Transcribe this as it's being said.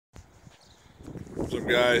What's up,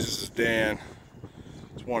 guys? This is Dan.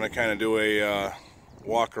 Just want to kind of do a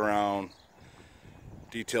walk around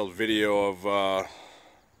detailed video of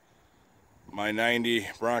my 90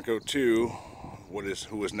 Bronco II,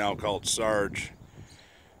 who is now called Sarge.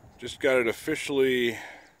 Just got it officially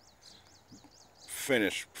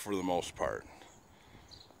finished for the most part.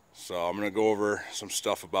 So I'm going to go over some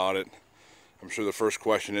stuff about it. I'm sure the first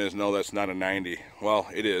question is, no, that's not a 90. Well,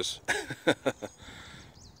 it is.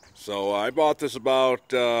 So I bought this about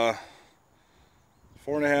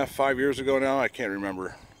 4.5, 5 years ago now. I can't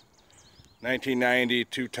remember. 1990,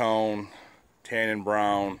 two-tone, tan and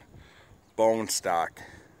brown, bone stock.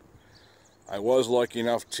 I was lucky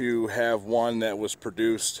enough to have one that was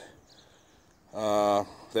produced that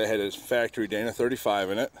had a factory Dana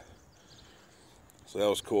 35 in it. So that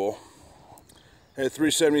was cool. Had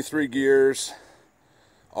 373 gears,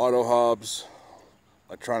 auto hubs,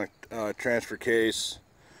 electronic transfer case,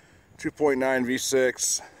 2.9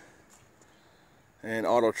 V6, and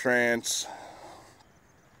auto trans.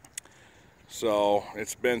 So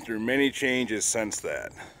it's been through many changes since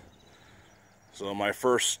that. So my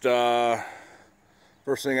first thing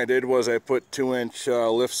I did was I put 2-inch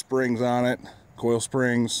lift springs on it, coil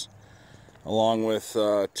springs, along with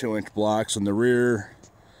 2-inch blocks in the rear.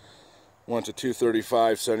 Went to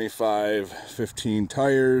 235, 75, 15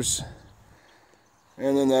 tires.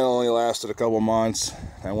 And then that only lasted a couple months.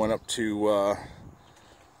 I went up to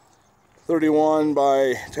 31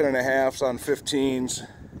 by 10.5s on 15s.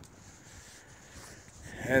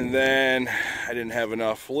 And then I didn't have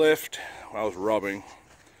enough lift. I was rubbing.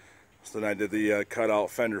 So then I did the cutout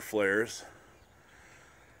fender flares.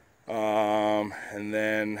 And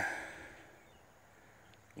then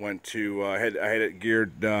went to, I had it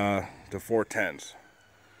geared to 410s.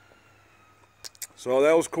 So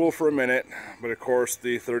that was cool for a minute, but of course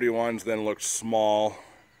the 31s then looked small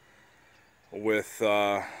with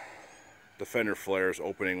the fender flares.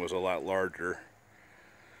 Opening was a lot larger.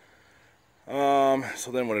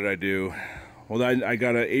 So then what did I do? Well, I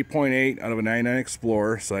got an 8.8 out of a 99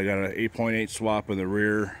 Explorer, so I got an 8.8 swap in the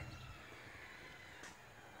rear.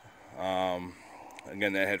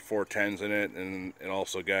 Again, that had 410s in it, and it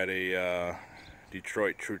also got a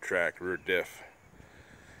Detroit True Track rear diff.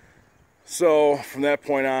 So from that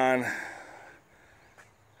point on,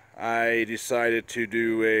 I decided to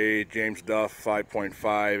do a James Duff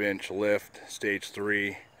 5.5-inch lift, stage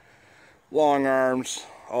 3, long arms,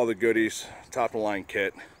 all the goodies, top of the line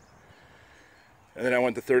kit. And then I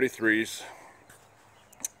went to 33s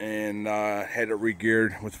and had it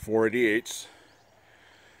re-geared with 488s.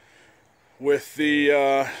 With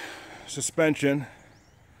the suspension,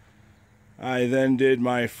 I then did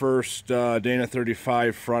my first Dana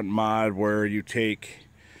 35 front mod, where you take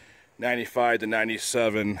 95 to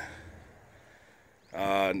 97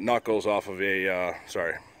 knuckles off of a,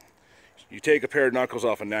 you take a pair of knuckles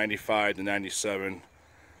off a 95 to 97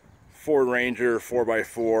 Ford Ranger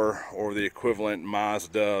 4x4 or the equivalent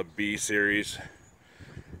Mazda B series,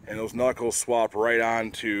 and those knuckles swap right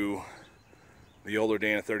onto the older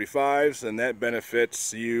Dana 35s, and that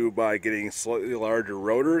benefits you by getting slightly larger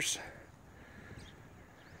rotors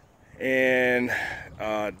and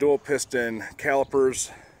dual piston calipers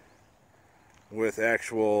with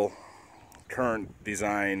actual current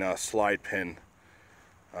design slide pin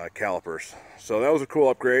calipers. So that was a cool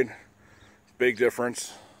upgrade, big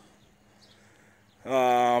difference.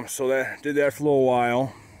 So that did that for a little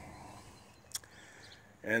while,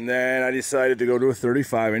 and then I decided to go to a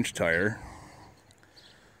 35-inch tire.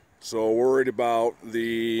 So worried about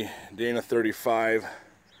the Dana 35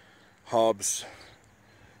 hubs,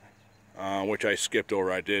 which I skipped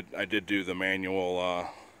over. I did do the manual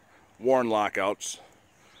worn lockouts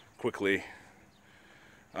quickly.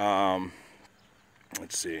 Let's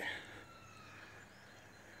see.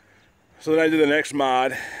 So then I did the next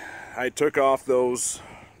mod. I took off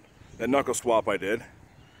that knuckle swap I did,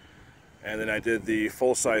 and then I did the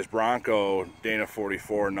full-size Bronco Dana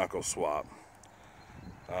 44 knuckle swap.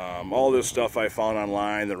 All this stuff I found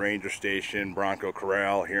online, the Ranger Station, Bronco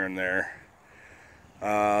Corral, here and there.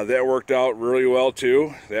 That worked out really well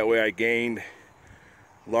too. That way I gained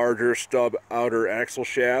larger stub outer axle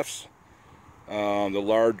shafts, the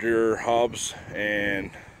larger hubs,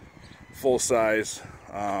 and full-size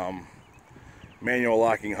manual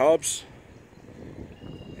locking hubs,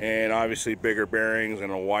 and obviously bigger bearings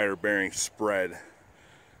and a wider bearing spread,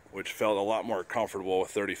 which felt a lot more comfortable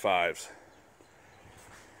with 35s.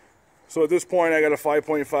 So at this point I got a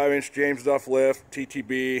 5.5-inch James Duff lift,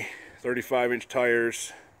 TTB, 35-inch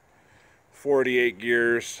tires, 488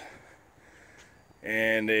 gears,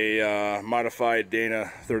 and a modified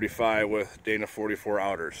Dana 35 with Dana 44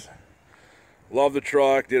 outers. Love the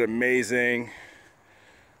truck, did amazing.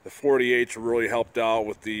 The 48s really helped out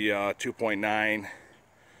with the 2.9. I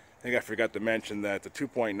think I forgot to mention that the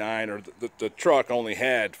 2.9, or the truck only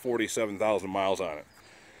had 47,000 miles on it.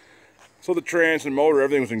 So the trans and motor,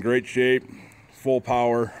 everything was in great shape, full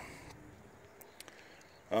power.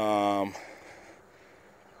 The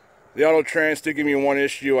auto trans did give me one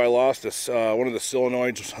issue. I lost one of the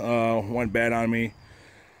solenoids, went bad on me.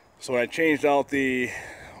 So when I changed out the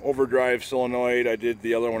overdrive solenoid, I did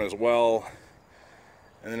the other one as well.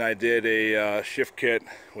 And then I did a shift kit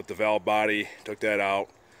with the valve body, took that out.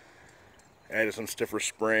 Added some stiffer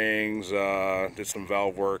springs, did some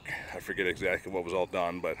valve work. I forget exactly what was all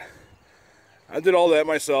done, but I did all that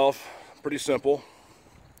myself. Pretty simple.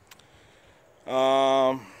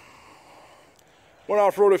 Went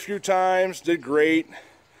off-road a few times, did great.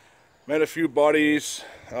 Met a few buddies.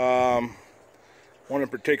 One in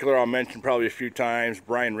particular I'll mention probably a few times,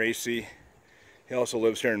 Brian Racy. He also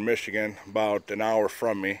lives here in Michigan, about an hour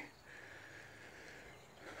from me.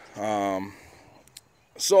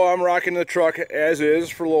 So I'm rocking the truck as is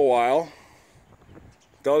for a little while.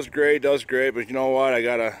 Does great, but you know what?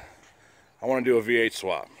 I want to do a V8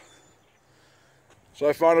 swap. So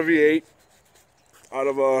I found a V8 out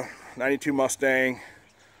of a 92 Mustang.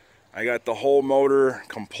 I got the whole motor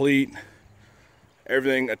complete.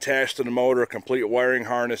 Everything attached to the motor, complete wiring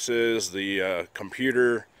harnesses, the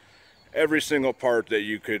computer, every single part that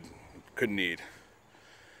you could need.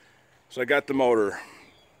 So I got the motor.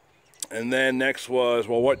 And then next was,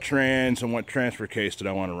 well, what trans and what transfer case did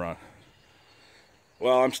I want to run?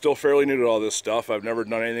 Well, I'm still fairly new to all this stuff. I've never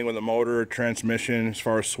done anything with a motor or transmission as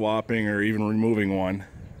far as swapping or even removing one.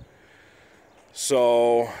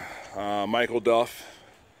 So Michael Duff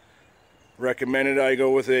recommended I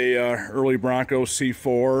go with a Early Bronco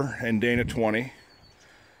C4 and Dana 20,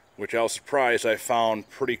 which I was surprised I found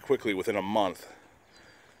pretty quickly within a month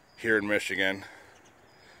here in Michigan.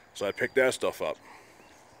 So I picked that stuff up.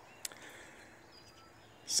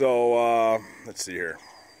 So let's see here.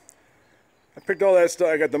 I picked all that stuff.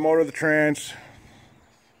 I got the motor, the transfer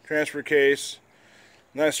case,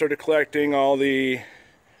 and then I started collecting all the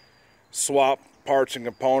swap parts and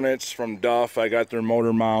components from Duff. I got their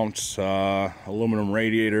motor mounts, aluminum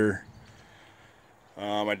radiator.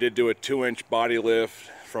 I did do a 2-inch body lift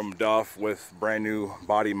from Duff with brand new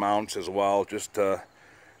body mounts as well, just to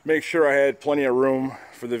make sure I had plenty of room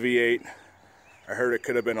for the V8. I heard it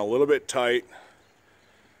could have been a little bit tight,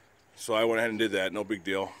 so I went ahead and did that. No big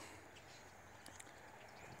deal.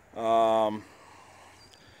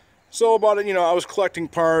 So about it, I was collecting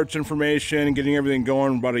parts, information, and getting everything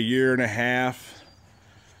going about a year and a half.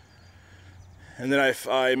 And then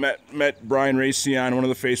I met Brian Racy on one of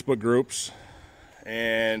the Facebook groups,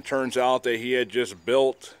 and turns out that he had just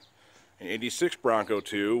built an '86 Bronco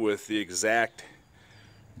II with the exact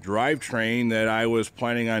drivetrain that I was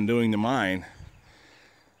planning on doing to mine.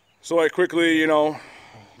 So I quickly,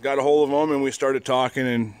 got a hold of him, and we started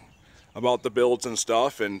talking about the builds and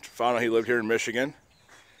stuff, and found out he lived here in Michigan.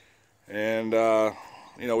 And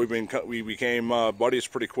we became buddies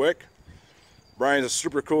pretty quick. Brian's a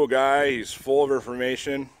super cool guy. He's full of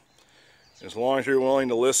information. As long as you're willing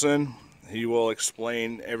to listen, he will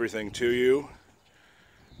explain everything to you,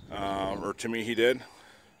 or to me he did.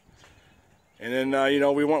 And then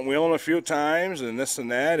we went wheeling a few times and this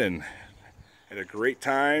and that, and had a great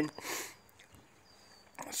time.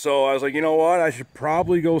 So I was like, you know what, I should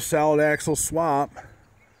probably go solid axle swap,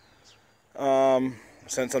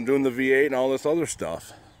 since I'm doing the V8 and all this other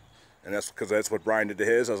stuff. And that's because that's what Brian did to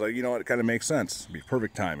his. I was like, you know what, it kind of makes sense. It'd be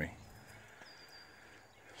perfect timing.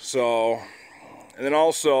 So, and then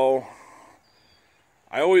also,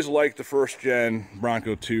 I always liked the first gen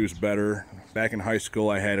Bronco 2s better. Back in high school,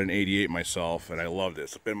 I had an '88 myself, and I loved it.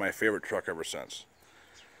 It's been my favorite truck ever since.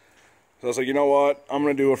 So I was like, you know what, I'm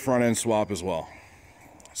going to do a front end swap as well.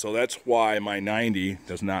 So that's why my 90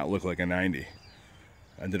 does not look like a 90.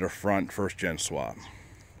 I did a front first gen swap.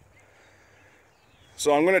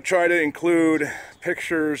 So I'm going to try to include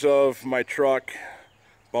pictures of my truck,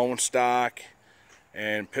 bone stock,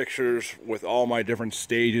 and pictures with all my different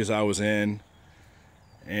stages I was in,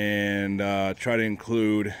 and try to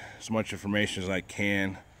include as much information as I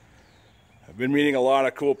can. I've been meeting a lot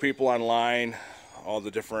of cool people online, all the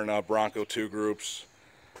different Bronco 2 groups.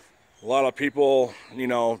 A lot of people,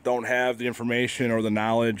 don't have the information or the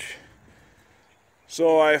knowledge.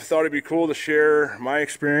 So I thought it'd be cool to share my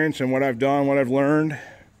experience and what I've done, what I've learned,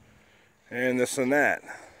 and this and that.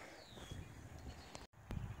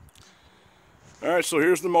 Alright, so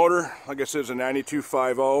here's the motor. Like I said, it's a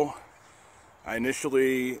 9250. I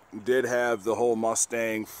initially did have the whole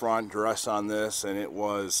Mustang front dress on this, and it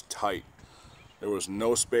was tight. There was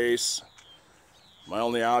no space. My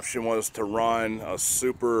only option was to run a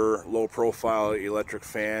super low profile electric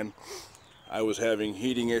fan. I was having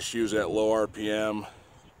heating issues at low RPM,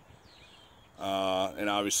 and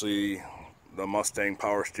obviously the Mustang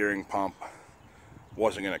power steering pump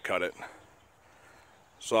wasn't going to cut it.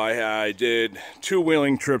 So I did 2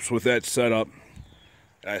 wheeling trips with that setup,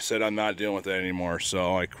 and I said I'm not dealing with that anymore.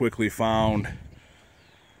 So I quickly found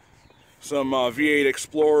some V8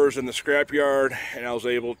 Explorers in the scrapyard, and I was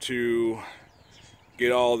able to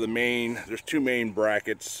get all the main, there's 2 main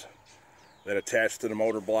brackets that attach to the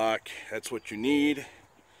motor block. That's what you need.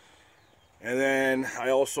 And then I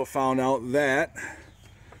also found out that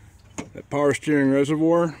power steering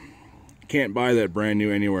reservoir, you can't buy that brand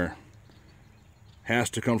new anywhere. Has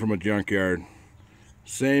to come from a junkyard.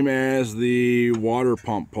 Same as the water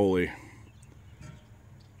pump pulley.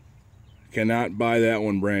 Cannot buy that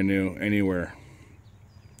one brand new anywhere.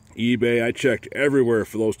 eBay, I checked everywhere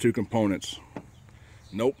for those 2 components.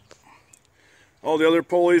 Nope. All the other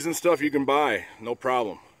pulleys and stuff you can buy, no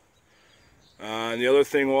problem. And the other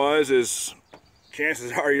thing is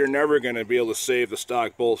chances are you're never going to be able to save the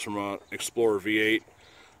stock bolts from an Explorer V8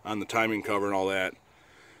 on the timing cover and all that.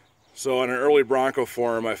 So on an Early Bronco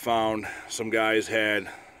forum, I found some guys had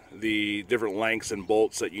the different lengths and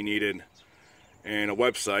bolts that you needed and a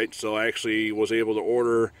website. So I actually was able to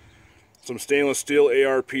order some stainless steel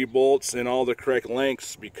ARP bolts in all the correct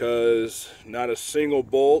lengths, because not a single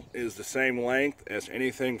bolt is the same length as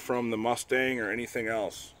anything from the Mustang or anything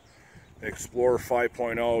else. The Explorer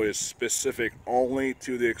 5.0 is specific only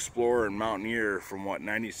to the Explorer and Mountaineer from what,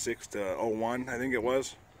 96 to 01 I think it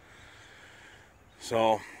was.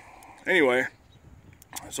 So anyway,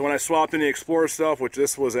 so when I swapped in the Explorer stuff, which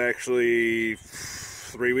this was actually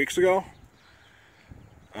 3 weeks ago,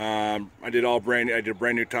 I did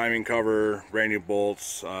brand new timing cover, brand new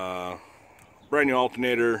bolts, brand new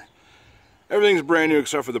alternator. Everything's brand new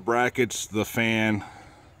except for the brackets, the fan,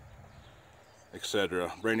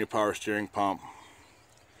 etc. Brand new power steering pump.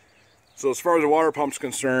 So as far as the water pump's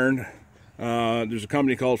concerned, there's a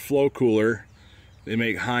company called Flow Cooler. They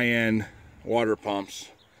make high-end water pumps,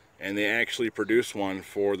 and they actually produce one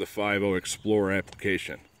for the 5.0 Explorer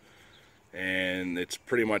application. And it's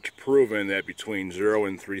pretty much proven that between 0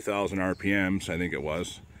 and 3,000 RPMs, I think it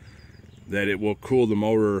was, that it will cool the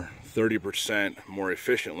motor 30% more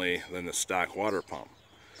efficiently than the stock water pump.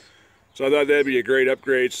 So I thought that'd be a great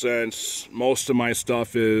upgrade, since most of my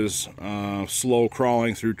stuff is slow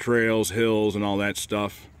crawling through trails, hills, and all that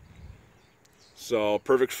stuff. So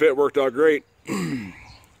perfect fit, worked out great.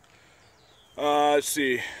 Let's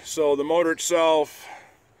see, so the motor itself,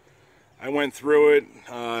 I went through it,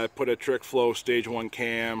 I put a Trick Flow Stage 1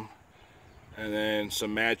 cam, and then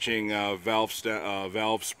some matching valve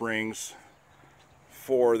springs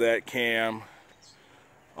for that cam,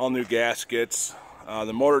 all new gaskets.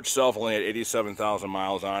 The motor itself only had 87,000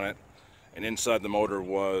 miles on it, and inside the motor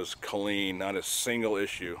was clean, not a single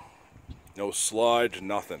issue. No sludge,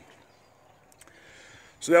 nothing.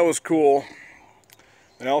 So that was cool.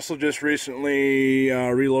 And I also just recently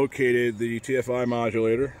relocated the TFI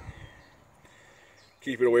modulator.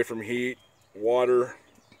 Keep it away from heat, water,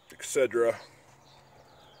 etc.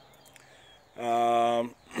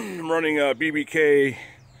 I'm running a BBK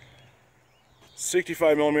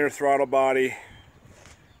 65mm throttle body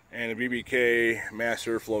and a BBK mass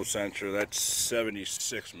airflow sensor. That's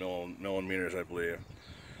 76 millimeters, I believe.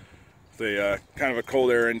 The kind of a cold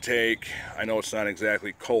air intake. I know it's not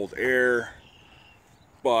exactly cold air,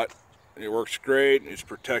 but it works great. It's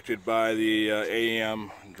protected by the AEM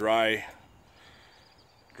dry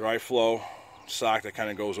flow sock that kind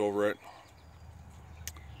of goes over it.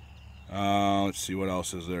 Let's see, what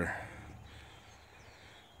else is there.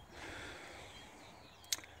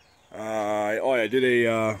 I did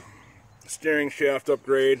a steering shaft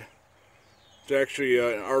upgrade. It's actually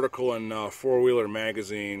an article in Four Wheeler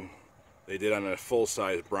magazine they did on a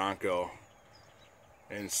full-size Bronco,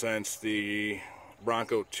 and since the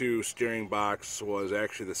Bronco II steering box was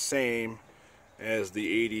actually the same as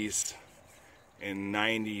the 80s and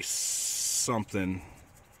 90 something,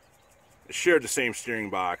 it shared the same steering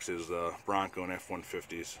box as the Bronco and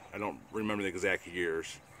F-150s. I don't remember the exact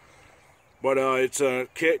years, but it's a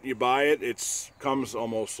kit. You buy it, it comes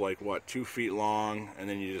almost like what, 2 feet long, and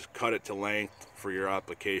then you just cut it to length for your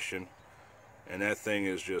application, and that thing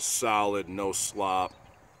is just solid, no slop,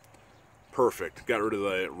 perfect. Got rid of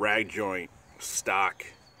the rag joint stock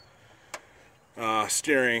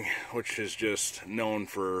steering, which is just known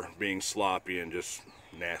for being sloppy and just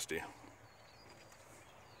nasty.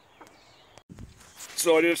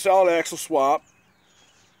 So I did a solid axle swap.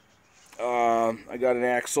 I got an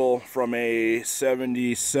axle from a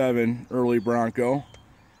 77 Early Bronco.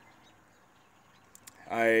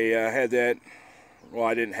 I had that, well,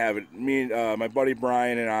 I didn't have it. My buddy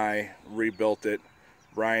Brian and I rebuilt it.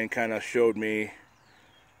 Brian kind of showed me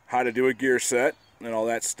how to do a gear set and all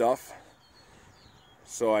that stuff.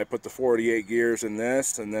 So I put the 48 gears in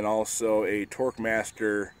this, and then also a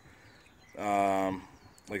Torqmaster,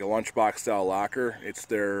 like a lunchbox style locker. It's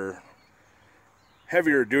their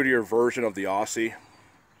heavier, dutier version of the Aussie.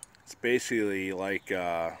 It's basically like,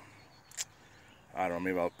 I don't know,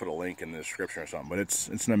 maybe I'll put a link in the description or something, but it's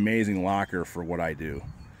an amazing locker for what I do.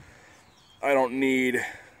 I don't need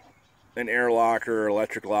an air locker,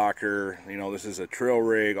 electric locker. You know, this is a trail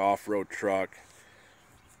rig, off-road truck.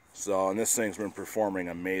 So, and this thing's been performing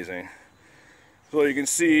amazing. So you can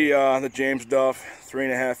see the James Duff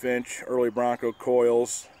 3.5 inch Early Bronco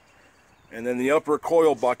coils, and then the upper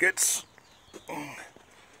coil buckets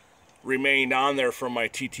remained on there from my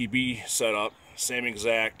TTB setup. Same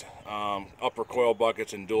exact upper coil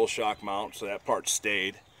buckets and dual shock mount, so that part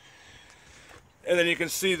stayed. And then you can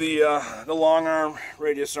see the long arm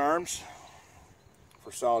radius arms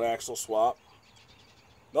for solid axle swap.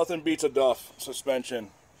 Nothing beats a Duff suspension,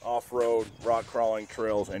 off-road, rock crawling,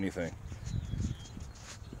 trails, anything.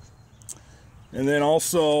 And then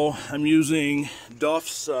also I'm using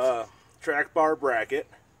Duff's track bar bracket.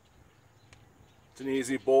 It's an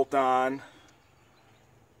easy bolt-on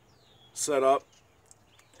setup.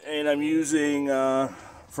 And I'm using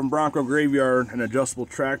from Bronco Graveyard an adjustable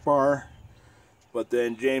track bar, but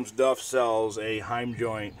then James Duff sells a Heim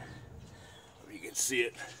joint. You can see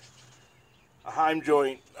it. A Heim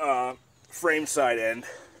joint frame side end.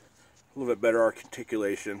 A little bit better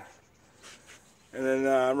articulation. And then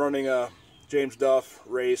I'm running a James Duff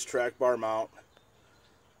raised track bar mount.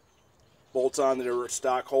 Bolts on the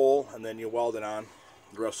stock hole, and then you weld it on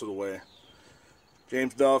the rest of the way.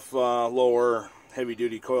 James Duff lower heavy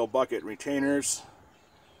duty coil bucket retainers.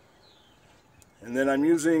 And then I'm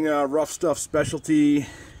using Rough Stuff Specialty.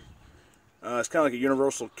 It's kind of like a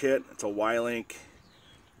universal kit. It's a Y-Link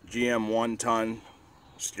GM 1-ton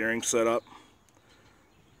steering setup.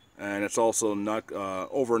 And it's also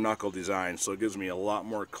over knuckle design, so it gives me a lot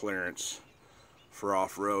more clearance for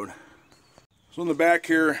off-road. So in the back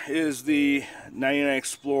here is the 99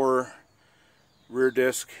 Explorer rear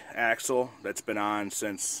disc axle that's been on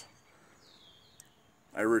since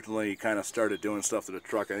I originally kind of started doing stuff to the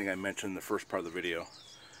truck. I think I mentioned in the first part of the video.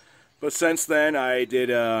 But since then I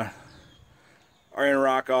did Iron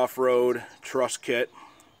Rock off-road truss kit.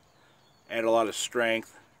 Add a lot of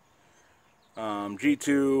strength.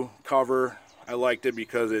 G2 cover, I liked it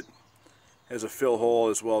because it has a fill hole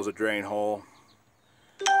as well as a drain hole.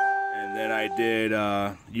 And then I did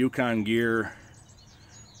Yukon gear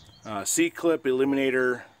C-clip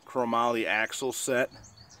eliminator chromoly axle set.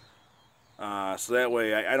 So that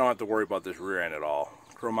way I don't have to worry about this rear end at all.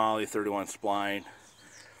 Chromoly 31 spline.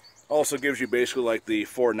 Also gives you basically like the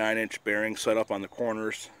 4 9-inch bearing setup on the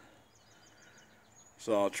corners.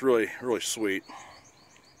 So it's really, really sweet.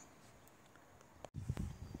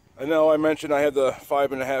 I know I mentioned I had the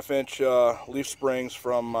 5.5-inch leaf springs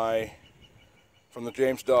from the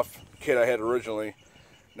James Duff kit I had originally.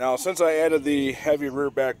 Now since I added the heavy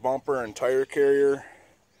rear back bumper and tire carrier,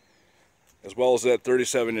 as well as that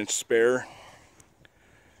 37-inch spare,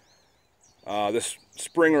 this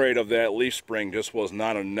spring rate of that leaf spring just was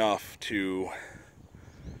not enough to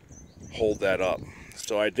hold that up.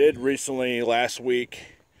 So I did recently, last week,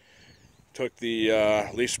 took the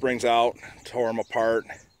leaf springs out, tore them apart,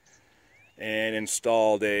 and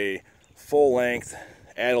installed a full-length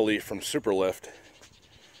add-a-leaf from Superlift,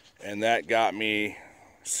 and that got me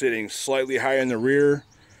sitting slightly higher in the rear,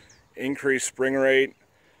 increased spring rate,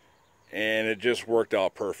 and it just worked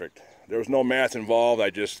out perfect. There was no math involved. I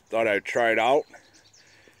just thought I'd try it out.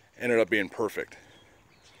 Ended up being perfect.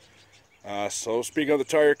 So speaking of the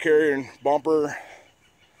tire carrier and bumper,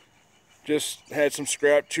 just had some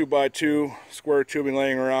scrap 2x2 square tubing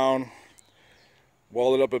laying around.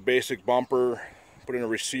 Welded up a basic bumper, put in a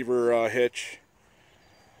receiver hitch,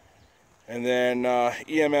 and then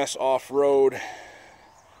EMS Off-Road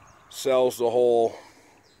sells the whole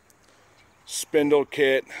spindle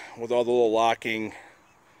kit with all the little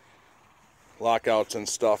lockouts and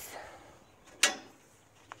stuff.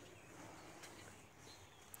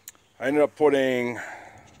 I ended up putting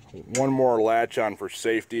one more latch on for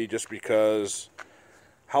safety just because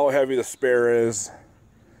how heavy the spare is,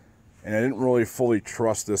 and I didn't really fully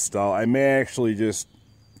trust this style. I may actually just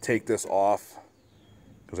take this off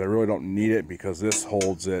because I really don't need it, because this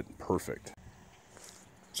holds it perfect.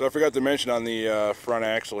 So I forgot to mention on the front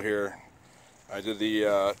axle here, I did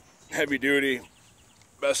the heavy duty,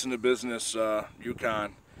 best in the business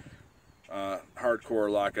Yukon hardcore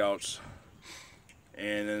lockouts.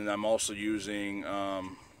 And then I'm also using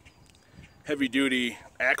heavy duty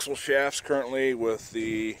axle shafts currently with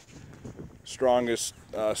the strongest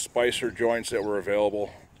spicer joints that were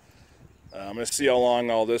available. I'm going to see how long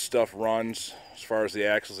all this stuff runs as far as the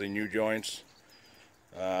axles and U-joints.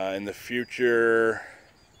 In the future,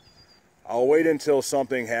 I'll wait until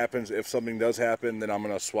something happens. If something does happen, then I'm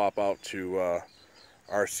going to swap out to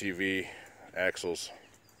RCV axles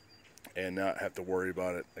and not have to worry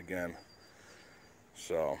about it again.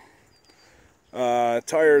 So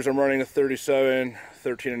tires, I'm running a 37,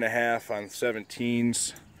 13.5 on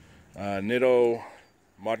 17s. Nitto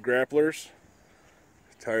mud grapplers.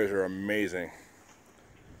 Tires are amazing.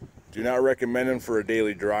 Do not recommend them for a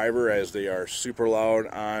daily driver as they are super loud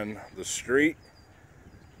on the street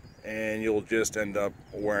and you'll just end up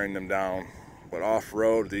wearing them down. But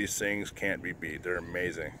off-road, these things can't be beat. They're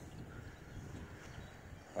amazing.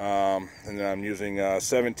 And then I'm using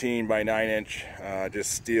 17 by 9 inch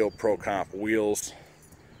just steel Pro Comp wheels.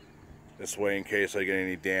 This way, in case I get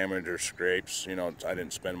any damage or scrapes, you know, I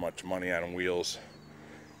didn't spend much money on wheels.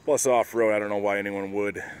 Plus off-road, I don't know why anyone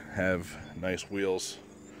would have nice wheels.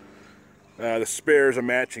 The spare is a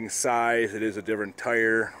matching size. It is a different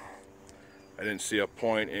tire. I didn't see a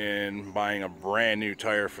point in buying a brand new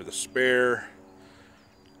tire for the spare.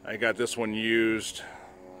 I got this one used.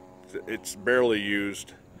 It's barely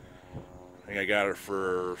used. I think I got it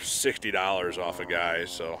for $60 off a guy,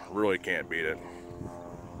 so really can't beat it.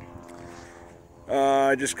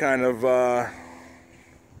 I just kind of I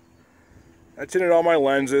tinted all my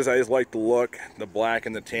lenses. I just like the look. The black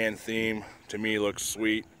and the tan theme to me looks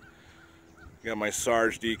sweet. Got my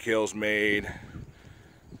Sarge decals made.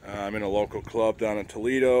 I'm in a local club down in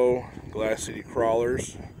Toledo, Glass City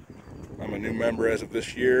Crawlers. I'm a new member as of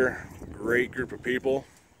this year. Great group of people.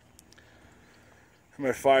 My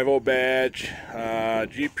 5.0 badge,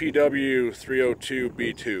 GPW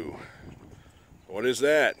 302B2. What is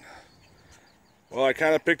that? Well, I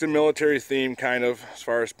kind of picked a military theme, kind of, as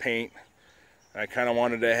far as paint. I kind of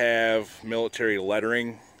wanted to have military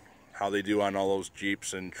lettering, how they do on all those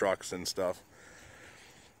Jeeps and trucks and stuff.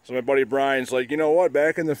 So my buddy Brian's like, you know what,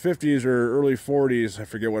 back in the 50s or early 40s, I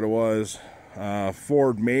forget what it was,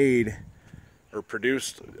 Ford made or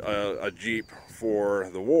produced a Jeep for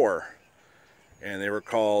the war. And they were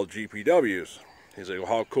called GPWs. He's like, well,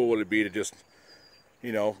 how cool would it be to just,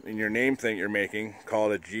 you know, in your name thing you're making,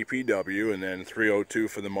 call it a GPW, and then 302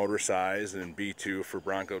 for the motor size, and B2 for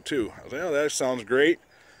Bronco II. I was like, oh, that sounds great.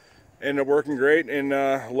 Ended up working great, and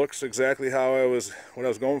looks exactly how what I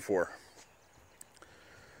was going for.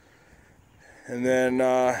 And then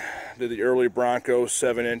did the Early Bronco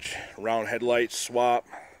 7-inch round headlight swap.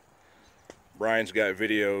 Brian's got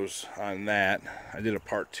videos on that. I did a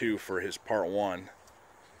part 2 for his part 1.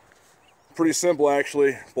 Pretty simple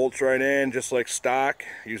actually. Bolts right in just like stock.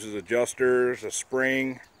 Uses adjusters, a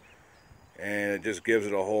spring, and it just gives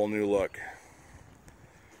it a whole new look.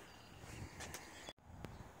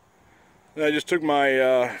 And I just took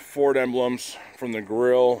my Ford emblems from the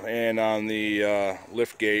grill and on the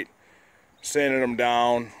lift gate, sanded them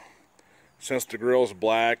down. Since the grill's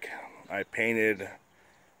black, I painted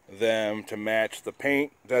them to match the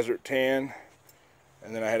paint, desert tan,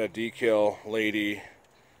 and then I had a decal lady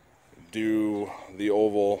do the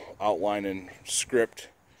oval outline and script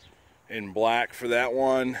in black for that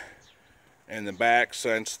one. And the back,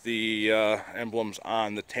 since the emblem's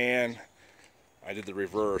on the tan, I did the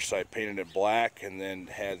reverse. I painted it black and then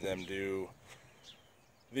had them do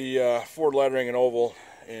the Ford lettering and oval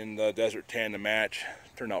in the desert tan to match.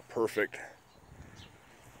 Turned out perfect.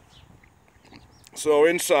 So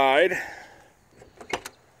inside,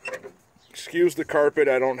 excuse the carpet,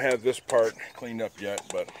 I don't have this part cleaned up yet,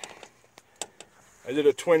 but I did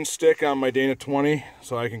a twin stick on my Dana 20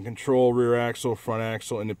 so I can control rear axle, front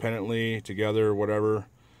axle independently, together, whatever.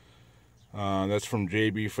 That's from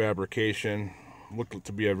JB Fabrication. Looked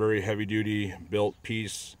to be a very heavy duty built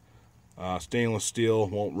piece. Stainless steel,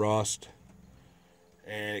 won't rust.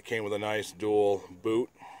 And it came with a nice dual boot.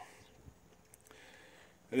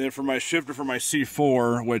 And then for my shifter for my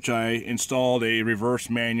C4, which I installed a reverse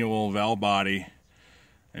manual valve body,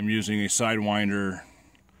 I'm using a Sidewinder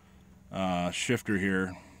shifter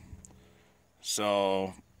here.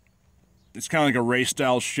 So it's kind of like a race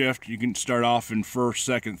style shift. You can start off in first,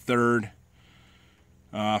 second, third.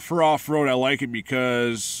 For off-road, I like it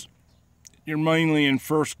because you're mainly in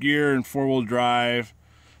first gear and four-wheel drive.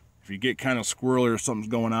 If you get kind of squirrely or something's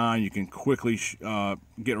going on, you can quickly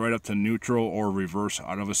get right up to neutral or reverse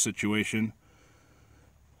out of a situation.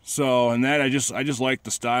 So, and that I just like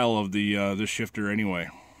the style of the this shifter anyway.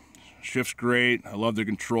 Shifts great. I love the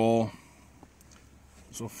control.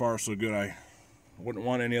 So far so good. I wouldn't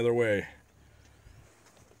want any other way.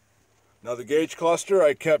 Now the gauge cluster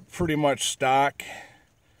I kept pretty much stock.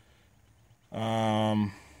 The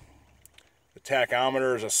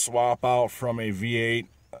tachometer is a swap out from a V8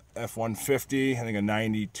 F-150, I think a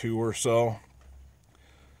 92 or so.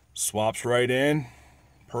 Swaps right in,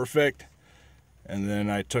 perfect. And then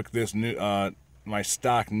I took this new my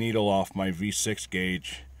stock needle off my V6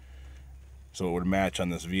 gauge, so it would match on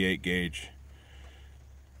this V8 gauge.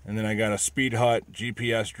 And then I got a Speed Hut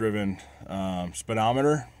GPS driven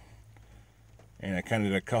speedometer, and I kind of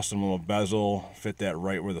did a custom little bezel, fit that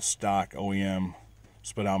right where the stock OEM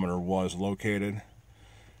speedometer was located.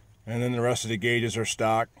 And then the rest of the gauges are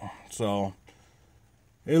stock, so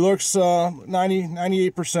it looks 98%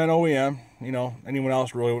 OEM. You know, anyone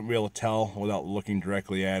else really wouldn't be able to tell without looking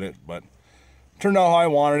directly at it, but it turned out how I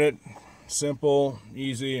wanted it. Simple,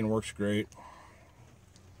 easy, and works great.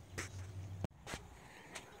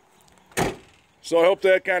 So I hope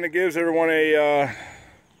that kind of gives everyone an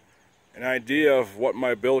idea of what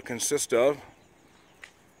my build consists of.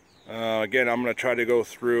 Again, I'm going to try to go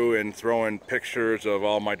through and throw in pictures of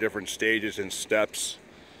all my different stages and steps,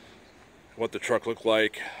 what the truck looked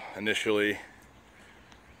like initially,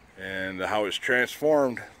 and how it's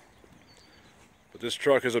transformed. But this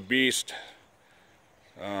truck is a beast.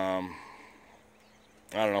 I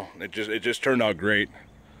don't know, it just turned out great.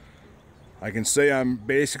 I can say I'm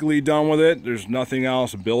basically done with it. There's nothing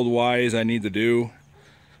else build wise I need to do.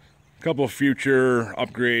 A couple of future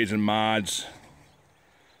upgrades and mods.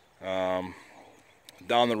 Down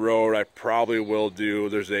the road I probably will do,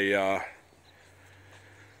 there's a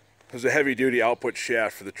heavy duty output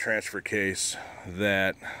shaft for the transfer case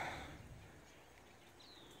that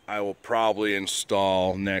I will probably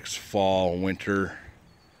install next fall, winter,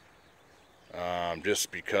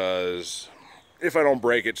 just because if I don't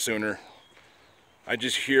break it sooner. I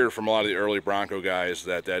just hear from a lot of the early Bronco guys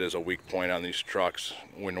that that is a weak point on these trucks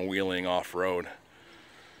when wheeling off-road.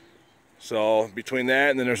 So between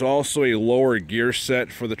that, and then there's also a lower gear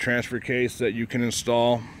set for the transfer case that you can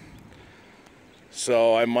install.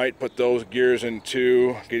 So I might put those gears in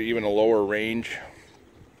too, get even a lower range.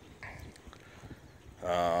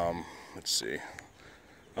 Let's see.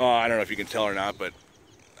 Oh, I don't know if you can tell or not, but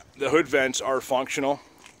the hood vents are functional.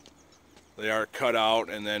 They are cut out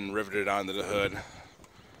and then riveted onto the hood.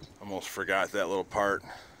 Almost forgot that little part.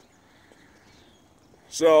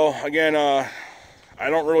 So again, I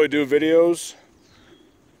don't really do videos.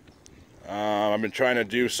 I've been trying to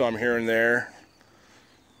do some here and there,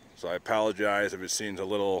 so I apologize if it seems a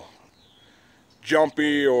little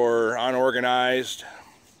jumpy or unorganized.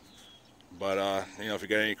 But you know, if you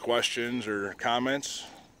got any questions or comments,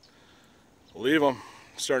 leave them.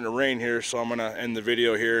 It's starting to rain here, so I'm gonna end the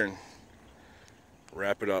video here and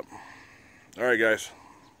wrap it up. All right, guys.